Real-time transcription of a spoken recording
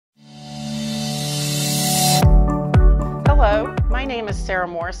name is Sarah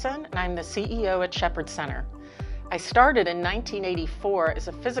Morrison, and I'm the CEO at Shepherd Center. I started in 1984 as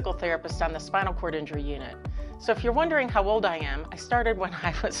a physical therapist on the spinal cord injury unit. So if you're wondering how old I am, I started when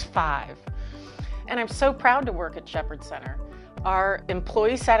I was 5. And I'm so proud to work at Shepherd Center. Our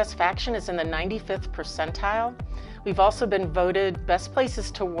employee satisfaction is in the 95th percentile. We've also been voted best places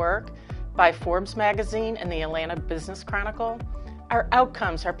to work by Forbes magazine and the Atlanta Business Chronicle. Our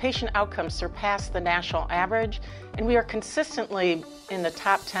outcomes, our patient outcomes surpass the national average, and we are consistently in the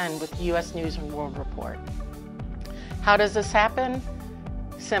top 10 with the U.S. News and World Report. How does this happen?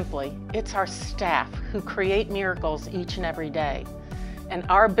 Simply, it's our staff who create miracles each and every day. And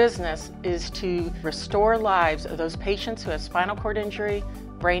our business is to restore lives of those patients who have spinal cord injury,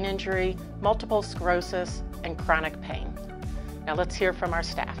 brain injury, multiple sclerosis, and chronic pain. Now let's hear from our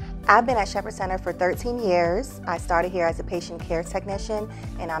staff. I've been at Shepherd Center for 13 years. I started here as a patient care technician,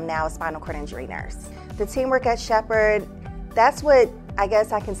 and I'm now a spinal cord injury nurse. The teamwork at Shepherd, that's what I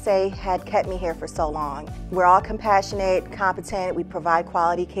guess I can say had kept me here for so long. We're all compassionate, competent, we provide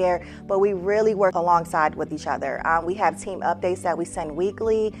quality care, but we really work alongside with each other. We have team updates that we send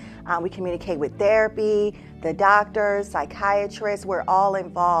weekly. We communicate with therapy, the doctors, psychiatrists. We're all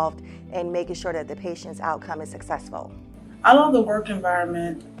involved in making sure that the patient's outcome is successful. I love the work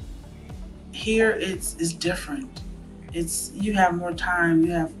environment. Here it's different. You have more time.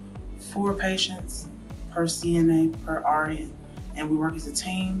 You have 4 patients per CNA, per RN, and we work as a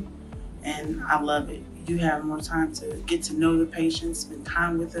team, and I love it. You have more time to get to know the patients, spend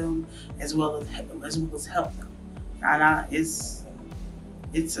time with them, as well as help them. And it's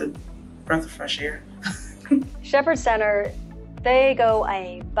a breath of fresh air. Shepherd Center, they go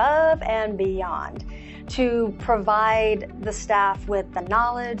above and beyond to provide the staff with the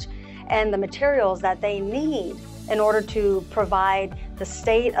knowledge and the materials that they need in order to provide the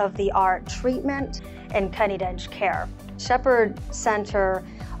state-of-the-art treatment and cutting-edge care. Shepherd Center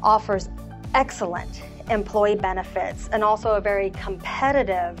offers excellent employee benefits and also a very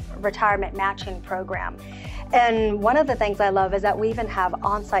competitive retirement matching program. And one of the things I love is that we even have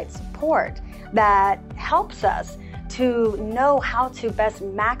on-site support that helps us to know how to best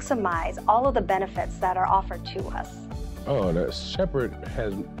maximize all of the benefits that are offered to us. Oh, the Shepherd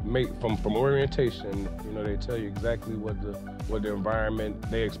has made from orientation. You know, they tell you exactly what the environment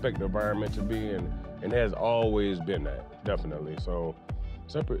they expect the environment to be, and has always been that, definitely. So,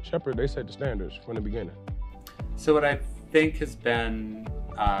 Shepherd, they set the standards from the beginning. So what I think has been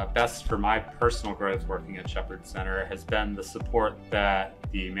best for my personal growth working at Shepherd Center has been the support that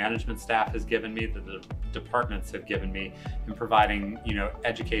the management staff has given me, that the departments have given me in providing,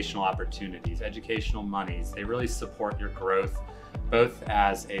 educational opportunities, educational monies. They really support your growth, both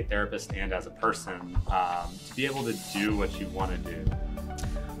as a therapist and as a person, to be able to do what you want to do.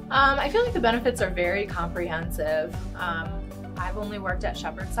 I feel like the benefits are very comprehensive. I've only worked at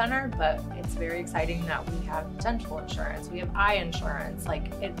Shepherd Center, but it's very exciting that we have dental insurance, we have eye insurance. I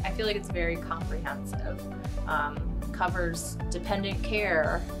feel like it's very comprehensive. Covers dependent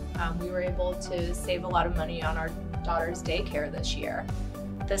care. We were able to save a lot of money on our daughter's daycare this year.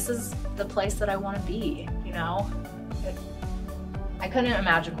 This is the place that I want to be, I couldn't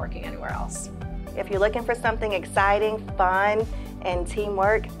imagine working anywhere else. If you're looking for something exciting, fun, and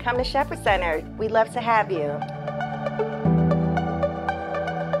teamwork, come to Shepherd Center. We'd love to have you.